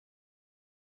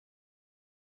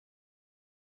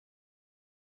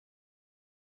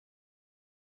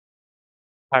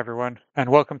Hi, everyone, and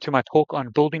welcome to my talk on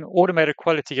building automated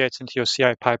quality gates into your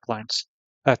CI pipelines.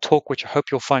 A talk which I hope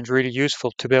you'll find really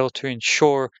useful to be able to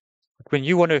ensure that when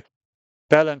you want to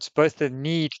balance both the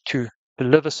need to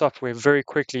deliver software very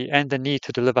quickly and the need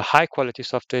to deliver high quality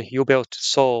software, you'll be able to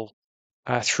solve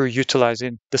through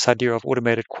utilizing this idea of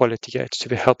automated quality gates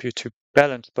to help you to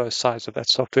balance both sides of that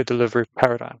software delivery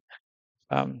paradigm.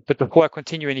 But before I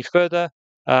continue any further,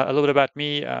 a little bit about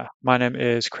me. My name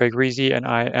is Craig Risi, and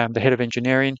I am the head of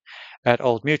engineering at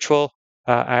Old Mutual.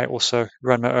 I also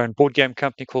run my own board game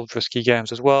company called Risky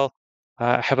Games as well.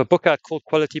 I have a book out called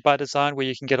Quality by Design, where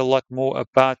you can get a lot more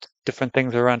about different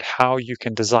things around how you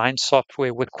can design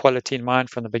software with quality in mind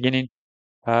from the beginning,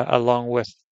 along with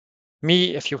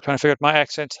me. If you're trying to figure out my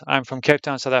accent, I'm from Cape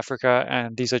Town, South Africa,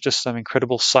 and these are just some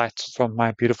incredible sights from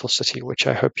my beautiful city, which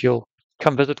I hope you'll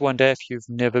come visit one day if you've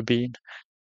never been.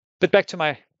 But back to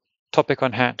my topic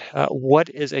on hand. What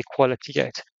is a quality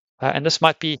gate? And this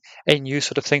might be a new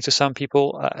sort of thing to some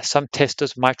people. Some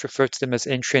testers might refer to them as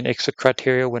entry and exit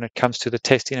criteria when it comes to the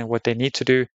testing and what they need to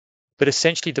do. But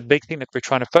essentially, the big thing that we're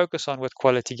trying to focus on with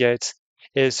quality gates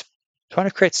is trying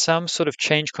to create some sort of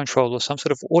change control or some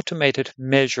sort of automated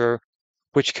measure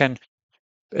which can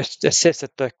assess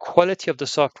that the quality of the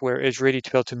software is ready to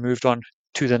be able to move on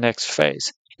to the next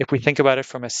phase. If we think about it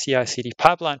from a CI/CD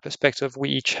pipeline perspective, we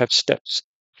each have steps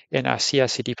in our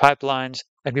CI/CD pipelines,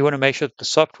 and we want to make sure that the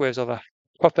software is of a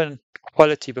proper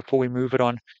quality before we move it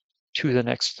on to the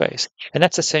next phase. And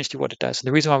that's essentially what it does. And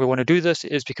the reason why we want to do this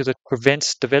is because it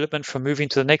prevents development from moving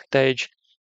to the next stage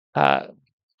uh,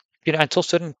 until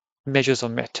certain measures are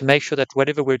met, to make sure that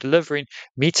whatever we're delivering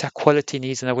meets our quality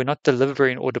needs and that we're not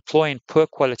delivering or deploying poor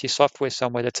quality software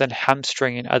somewhere that's then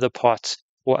hamstringing other parts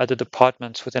or other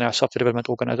departments within our software development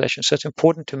organization. So it's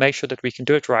important to make sure that we can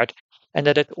do it right and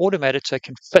that it's automated so it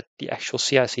can fit the actual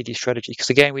CI/CD strategy.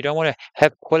 Because again, we don't want to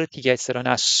have quality gates that are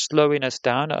now slowing us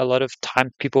down. A lot of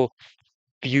time people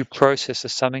view process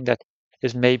as something that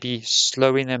is maybe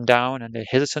slowing them down and they're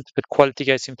hesitant to put quality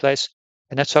gates in place.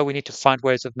 And that's why we need to find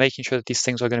ways of making sure that these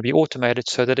things are going to be automated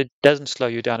so that it doesn't slow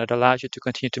you down. It allows you to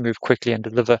continue to move quickly and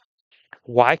deliver.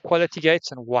 Why quality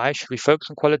gates and why should we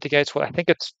focus on quality gates? Well, I think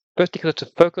it's first because it's a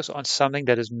focus on something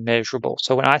that is measurable.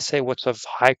 So when I say what's of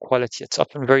high quality, it's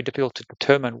often very difficult to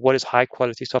determine what is high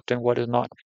quality software and what is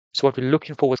not. So what we're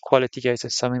looking for with quality gates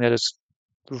is something that is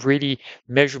really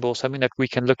measurable, something that we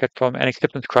can look at from an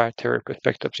acceptance criteria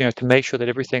perspective, to make sure that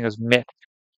everything is met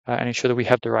and ensure that we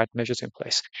have the right measures in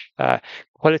place.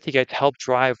 Quality gates help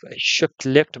drive a shift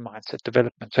left mindset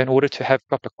development. So in order to have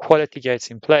proper quality gates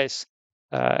in place,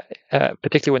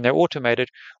 particularly when they're automated,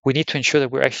 we need to ensure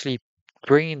that we're actually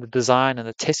bringing the design and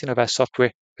the testing of our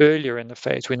software earlier in the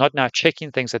phase. We're not now checking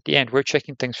things at the end. We're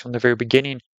checking things from the very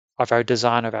beginning of our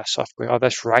design of our software, of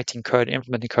us writing code,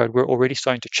 implementing code. We're already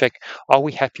starting to check, are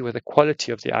we happy with the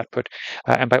quality of the output?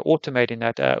 And by automating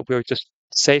that, we're just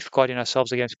safeguarding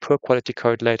ourselves against poor quality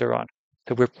code later on.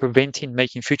 So we're preventing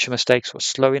making future mistakes or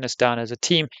slowing us down as a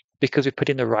team because we put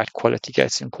in the right quality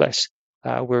gates in place.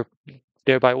 We're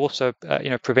thereby also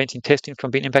preventing testing from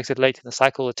being impacted late in the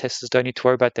cycle. The testers don't need to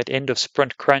worry about that end of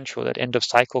sprint crunch or that end of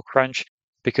cycle crunch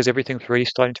because everything's already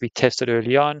starting to be tested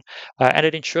early on. And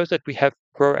it ensures that we have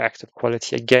proactive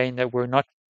quality, again, that we're not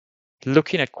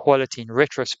looking at quality in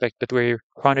retrospect, but we're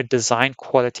trying to design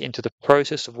quality into the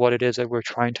process of what it is that we're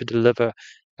trying to deliver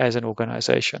as an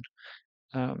organization.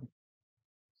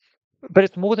 But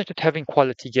it's more than just having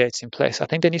quality gates in place. I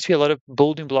think there needs to be a lot of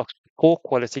building blocks for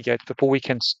quality gates before we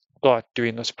can start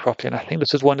doing this properly. And I think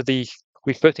this is one of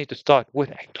we first need to start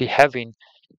with actually having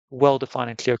well-defined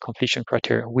and clear completion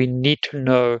criteria. We need to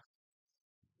know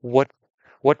what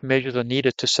measures are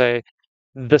needed to say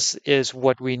this is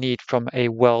what we need from a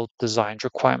well-designed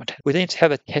requirement. We need to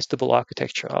have a testable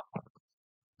architecture.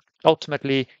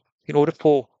 Ultimately, in order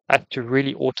for us to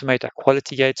really automate our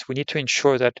quality gates, we need to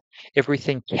ensure that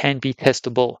everything can be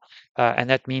testable. And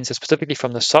that means that specifically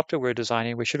from the software we're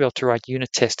designing, we should be able to write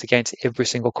unit tests against every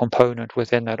single component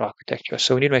within that architecture.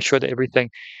 So we need to make sure that everything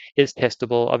is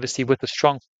testable, obviously with a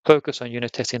strong focus on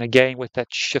unit testing, again, with that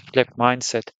shift left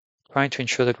mindset, trying to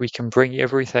ensure that we can bring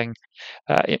everything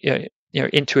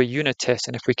into a unit test.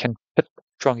 And if we can put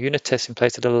strong unit tests in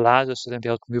place, it allows us to then be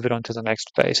able to move it on to the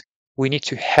next phase. We need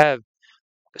to have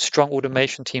strong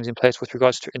automation teams in place with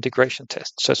regards to integration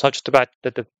tests. So it's not just about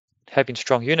having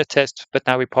strong unit tests, but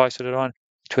now we pass it on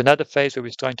to another phase where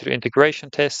we're starting to do integration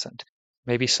tests and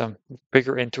maybe some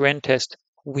bigger end-to-end tests.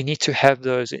 We need to have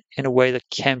those in a way that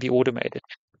can be automated.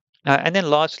 And then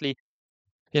lastly,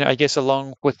 I guess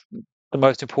along with the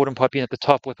most important part being at the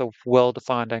top with a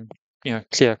well-defined and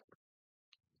clear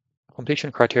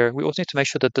completion criteria, we also need to make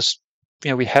sure that this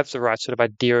we have the right sort of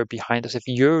idea behind this. If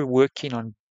you're working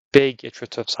on big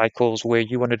iterative cycles where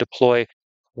you want to deploy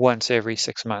once every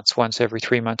 6 months, once every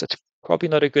 3 months, it's probably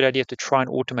not a good idea to try and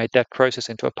automate that process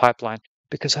into a pipeline,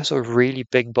 because those are really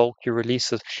big, bulky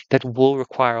releases that will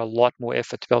require a lot more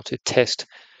effort to be able to test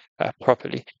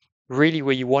properly. Really,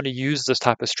 where you want to use this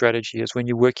type of strategy is when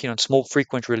you're working on small,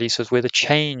 frequent releases where the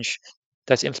change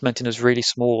that's implemented is really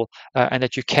small, and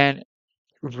that you can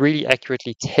really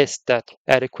accurately test that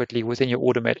adequately within your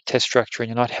automated test structure, and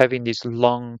you're not having these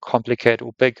long, complicated,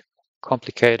 or big,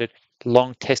 complicated,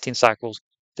 long testing cycles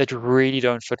that really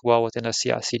don't fit well within a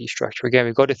CI/CD structure. Again,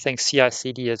 we've got to think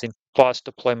CI/CD as in fast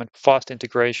deployment, fast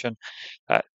integration.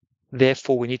 Uh,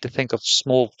 Therefore, we need to think of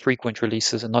small, frequent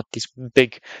releases and not these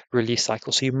big release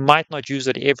cycles. So you might not use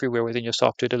it everywhere within your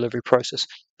software delivery process,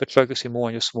 but focusing more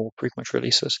on your small, frequent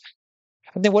releases.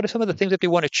 And then what are some of the things that we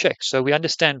want to check? So we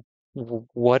understand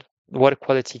what a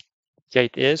quality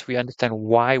gate is. We understand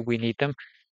why we need them.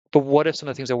 But what are some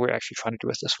of the things that we're actually trying to do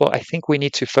with this? Well, I think we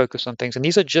need to focus on things. And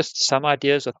these are just some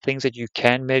ideas of things that you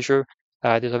can measure.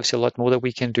 There's obviously a lot more that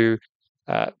we can do.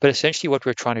 But essentially what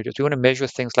we're trying to do is we want to measure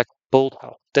things like build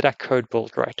health. Did our code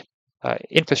build right?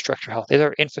 Infrastructure health. Is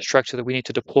there infrastructure that we need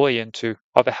to deploy into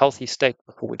of a healthy state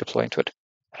before we deploy into it?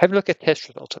 Have a look at test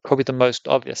results. Probably the most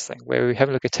obvious thing, where we have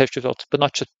a look at test results, but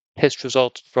not just test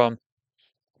results from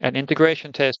an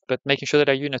integration test, but making sure that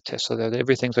our unit tests so that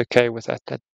everything's okay with that.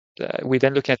 We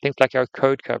then looking at things like our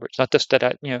code coverage, not just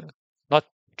that not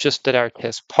just that our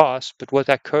tests pass, but was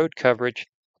that code coverage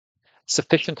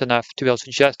sufficient enough to be able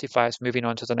to justify us moving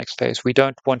on to the next phase. We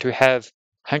don't want to have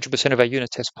 100% of our unit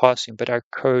tests passing, but our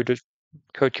code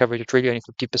coverage is really only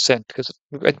 50%, because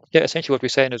essentially what we're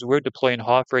saying is we're deploying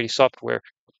half-ready software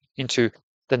into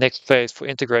the next phase for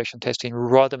integration testing,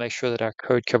 rather make sure that our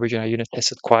code coverage in our unit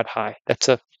tests is quite high. That's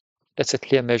a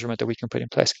clear measurement that we can put in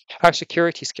place. Our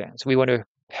security scans, we want to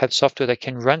have software that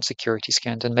can run security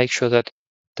scans and make sure that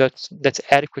that's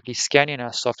adequately scanning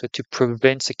our software to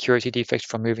prevent security defects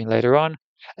from moving later on.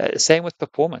 Same with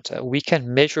performance. We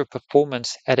can measure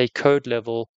performance at a code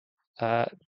level uh,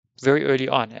 very early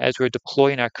on. As we're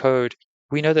deploying our code,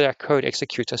 we know that our code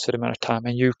executes a certain amount of time,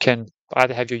 and you can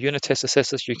either have your unit test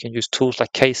assessors, you can use tools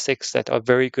like K6 that are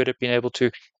very good at being able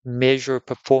to measure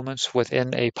performance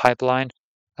within a pipeline,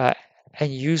 uh,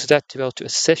 and use that to be able to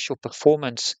assess your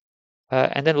performance.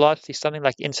 And then lastly, something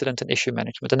like incident and issue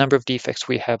management, the number of defects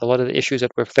we have, a lot of the issues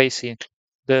that we're facing,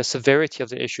 the severity of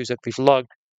the issues that we've logged,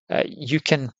 you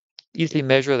can easily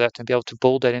measure that and be able to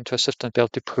build that into a system, be able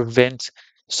to prevent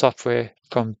software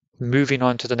from moving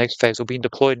on to the next phase or being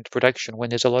deployed into production when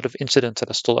there's a lot of incidents that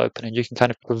are still open, and you can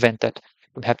kind of prevent that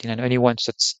from happening. And only once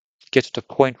it gets to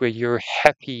the point where you're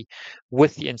happy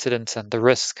with the incidents and the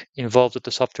risk involved with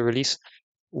the software release,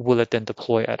 will it then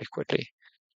deploy adequately.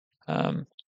 Um,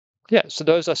 yeah, so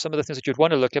those are some of the things that you'd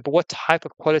want to look at. But what type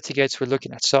of quality gates we're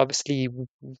looking at? So obviously,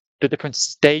 the different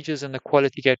stages in the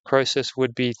quality gate process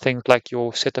would be things like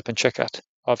your setup and checkout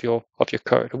of your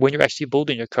code. When you're actually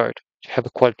building your code, you have a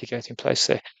quality gate in place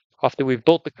there. After we've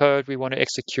built the code, we want to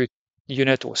execute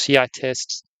unit or CI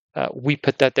tests. We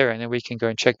put that there, and then we can go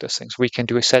and check those things. We can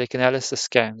do a static analysis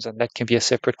scans, and that can be a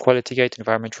separate quality gate.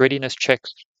 Environment readiness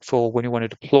checks for when we want to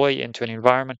deploy into an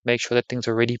environment, make sure that things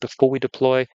are ready before we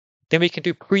deploy. Then we can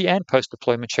do pre and post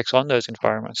deployment checks on those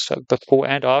environments. So before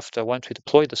and after, once we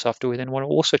deploy the software, we then want to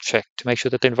also check to make sure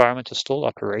that the environment is still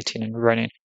operating and running.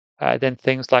 Then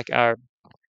things like our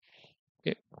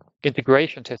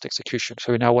integration test execution.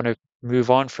 So we now want to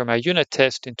move on from our unit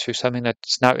test into something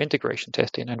that's now integration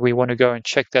testing, and we want to go and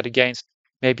check that against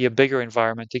maybe a bigger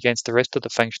environment against the rest of the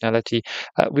functionality.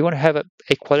 We want to have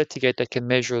a quality gate that can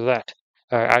measure that.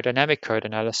 Our dynamic code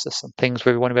analysis and things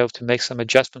where we want to be able to make some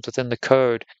adjustments within the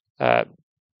code,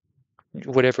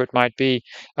 whatever it might be,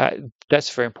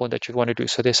 that's very important that you want to do.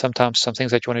 So there's sometimes some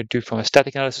things that you want to do from a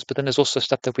static analysis, but then there's also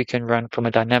stuff that we can run from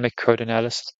a dynamic code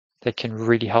analysis that can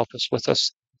really help us with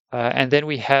this. And then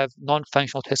we have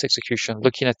non-functional test execution,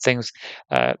 looking at things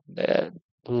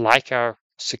like our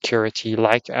security,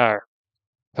 like our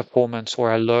performance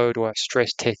or our load or our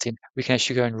stress testing. We can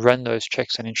actually go and run those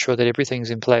checks and ensure that everything's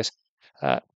in place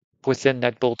within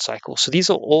that build cycle. So these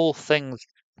are all things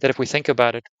that, if we think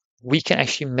about it, we can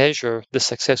actually measure the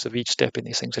success of each step in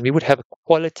these things, and we would have a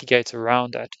quality gate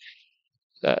around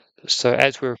that. So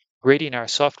as we're readying our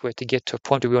software to get to a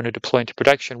point where we want to deploy into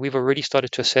production, we've already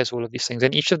started to assess all of these things,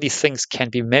 and each of these things can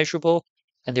be measurable,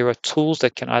 and there are tools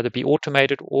that can either be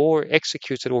automated or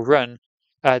executed or run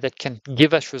that can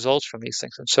give us results from these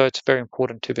things. And so it's very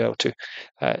important to be able to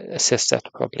assess that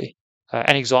properly.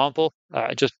 An example,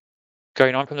 just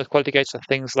going on from the quality gates, are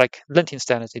things like linting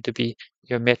standards need to be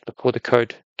met before the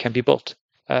code can be built.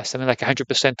 something like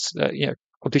 100%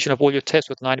 completion of all your tests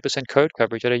with 90% code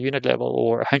coverage at a unit level,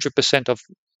 or 100% of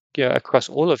across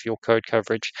all of your code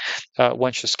coverage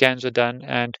once your scans are done,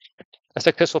 and a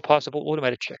successful pass of all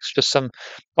automated checks. Just some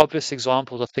obvious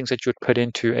examples of things that you would put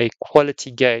into a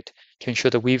quality gate to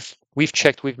ensure that we've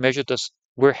checked, we've measured this,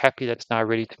 we're happy that it's now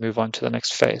ready to move on to the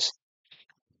next phase.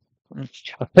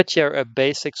 I've put here a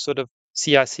basic sort of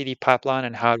CI/CD pipeline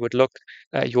and how it would look.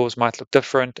 Yours might look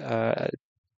different,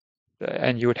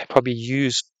 and you would probably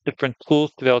use different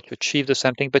tools to be able to achieve the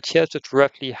same thing. But here's just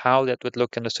roughly how that would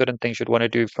look and the certain things you'd want to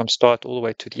do from start all the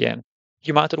way to the end.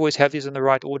 You might not always have these in the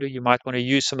right order. You might want to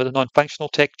use some of the non-functional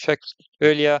tech checks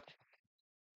earlier.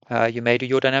 You may do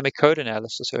your dynamic code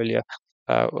analysis earlier,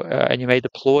 and you may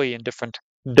deploy in different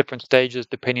stages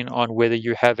depending on whether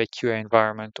you have a QA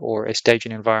environment or a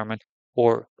staging environment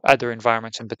or other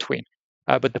environments in between.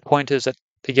 But the point is that,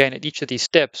 again, at each of these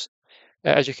steps,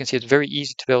 as you can see, it's very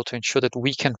easy to be able to ensure that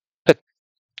we can put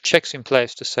checks in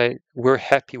place to say we're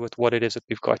happy with what it is that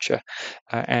we've got here.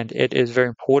 And it is very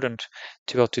important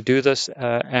to be able to do this.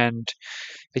 And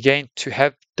again, to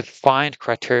have defined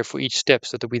criteria for each step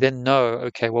so that we then know,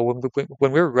 okay, well,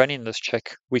 when we're running this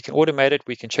check, we can automate it,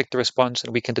 we can check the response,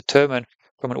 and we can determine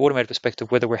from an automated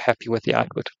perspective whether we're happy with the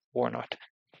output or not.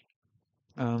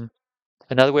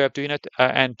 Another way of doing it,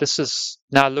 and this is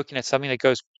now looking at something that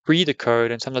goes pre the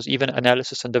code and sometimes even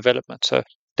analysis and development. So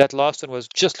that last one was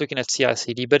just looking at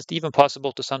CI/CD, but it's even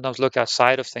possible to sometimes look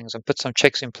outside of things and put some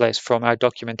checks in place from our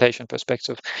documentation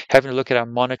perspective, having a look at our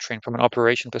monitoring from an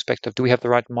operation perspective. Do we have the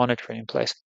right monitoring in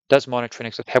place? Does monitoring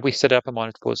exist? Have we set up a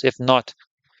monitor course? If not,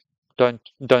 don't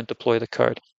deploy the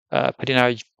code. Putting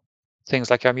our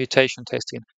things like our mutation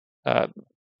testing,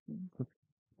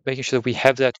 making sure that we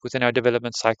have that within our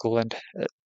development cycle. And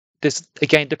there's,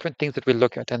 again, different things that we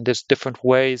look at, and there's different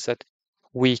ways that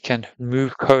we can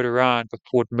move code around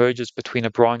before it merges between the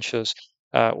branches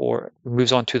or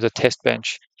moves onto the test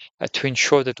bench to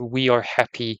ensure that we are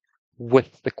happy with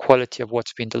the quality of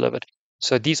what's been delivered.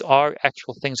 So these are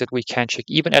actual things that we can check.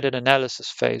 Even at an analysis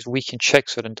phase, we can check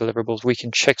certain deliverables, we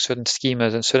can check certain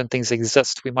schemas, and certain things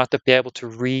exist. We might not be able to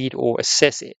read or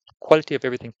assess it, quality of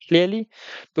everything clearly,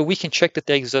 but we can check that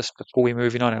they exist before we're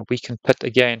moving on, and we can put,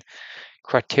 again,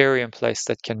 criteria in place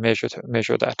that can measure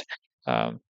that.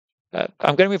 I'm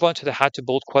going to move on to the how to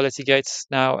build quality gates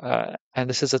now, and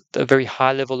this is a very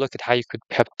high level look at how you could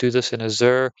perhaps do this in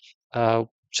Azure,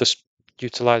 just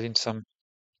utilizing some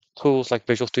tools like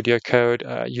Visual Studio Code,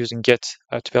 using Git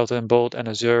to be able to build an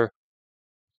Azure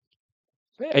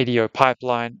ADO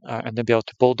pipeline and then be able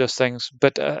to build those things.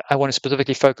 But I want to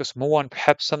specifically focus more on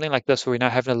perhaps something like this where we're now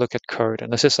having a look at code.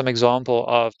 And this is some example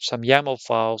of some YAML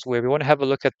files where we want to have a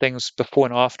look at things before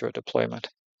and after a deployment.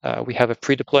 We have a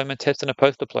pre-deployment test and a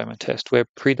post-deployment test. Where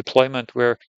pre-deployment,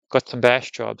 we've got some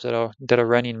bash jobs that are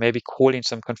running, maybe calling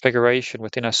some configuration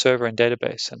within our server and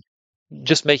database, and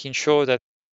just making sure that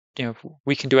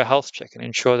we can do a health check and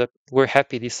ensure that we're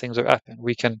happy these things are up, and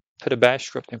we can put a bash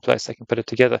script in place that can put it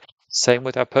together. Same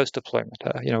with our post-deployment.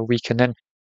 We can then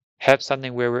have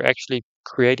something where we're actually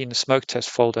creating a smoke test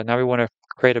folder. Now we want to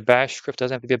create a bash script. It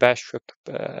doesn't have to be a bash script.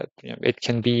 It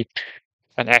can be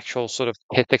an actual sort of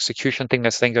test execution thing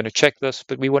that's then going to check this,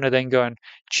 but we want to then go and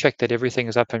check that everything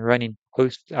is up and running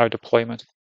post our deployment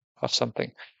of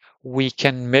something. We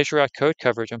can measure our code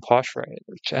coverage and pass rate.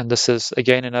 And this is,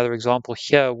 again, another example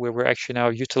here where we're actually now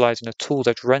utilizing a tool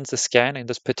that runs the scan. In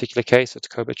this particular case, it's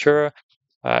Kobatura.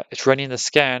 It's running the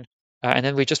scan, and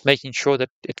then we're just making sure that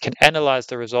it can analyze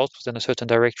the results within a certain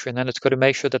directory, and then it's got to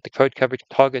make sure that the code coverage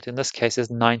target in this case is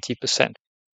 90%.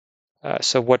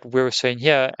 So what we're saying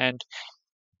here, and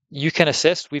you can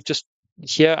assess,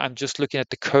 I'm just looking at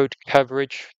the code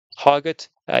coverage target.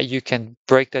 You can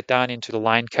break that down into the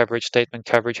line coverage, statement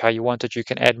coverage, how you want it. You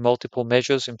can add multiple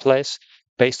measures in place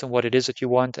based on what it is that you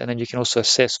want. And then you can also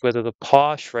assess whether the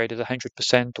pass rate is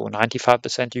 100% or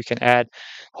 95%. You can add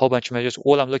a whole bunch of measures.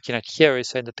 All I'm looking at here is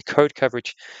saying that the code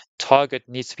coverage target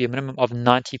needs to be a minimum of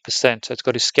 90%. So it's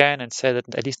got to scan and say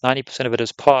that at least 90% of it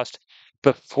is passed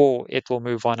before it will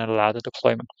move on and allow the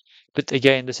deployment. But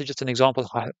again, this is just an example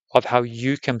of how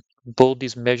you can build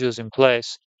these measures in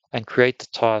place and create the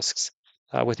tasks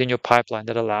within your pipeline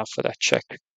that allow for that check.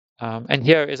 And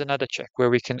here is another check where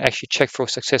we can actually check for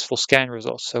successful scan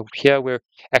results. So here we're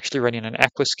actually running an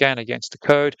aqua scan against the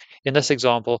code in this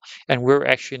example, and we're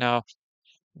actually now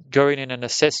going in and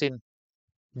assessing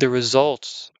the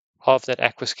results of that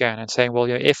aqua scan and saying, well,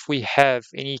 if we have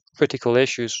any critical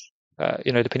issues,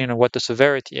 depending on what the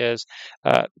severity is,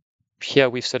 here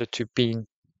we've set it to being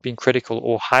critical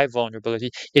or high vulnerability,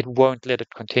 it won't let it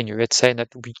continue. It's saying that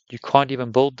you can't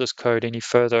even build this code any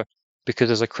further because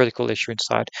there's a critical issue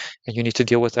inside, and you need to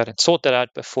deal with that and sort that out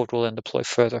before it will then deploy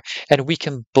further. And we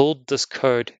can build this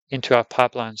code into our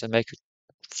pipelines and make it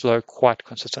flow quite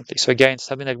consistently. So again,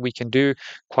 something that we can do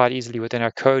quite easily within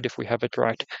our code if we have it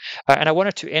right. And I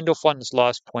wanted to end off on this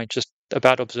last point just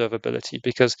about observability,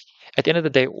 because at the end of the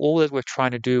day, all that we're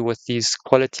trying to do with these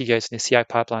quality gates and the CI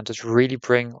pipelines is really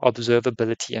bring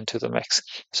observability into the mix.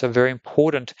 So very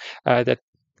important that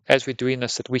as we're doing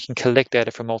this, that we can collect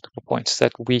data from multiple points,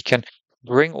 that we can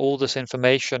bring all this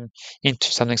information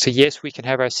into something. So yes, we can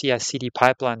have our CI/CD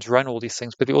pipelines run all these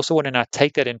things, but we also want to now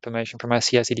take that information from our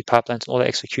CI/CD pipelines and all the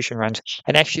execution runs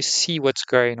and actually see what's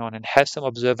going on and have some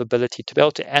observability to be able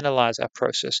to analyze our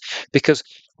process, because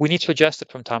we need to adjust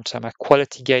it from time to time. Our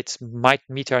quality gates might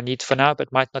meet our needs for now,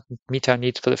 but might not meet our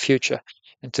needs for the future.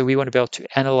 And so we want to be able to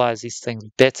analyze these things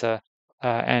better.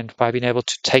 And by being able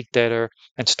to take data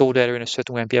and store data in a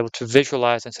certain way and be able to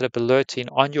visualize and set up alerting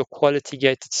on your quality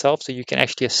gate itself, so you can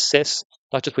actually assess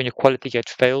not just when your quality gate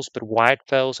fails, but why it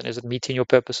fails and is it meeting your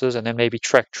purposes, and then maybe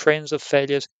track trends of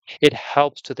failures. It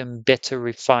helps to then better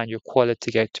refine your quality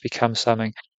gate to become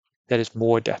something that is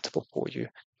more adaptable for you.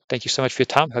 Thank you so much for your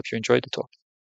time. Hope you enjoyed the talk.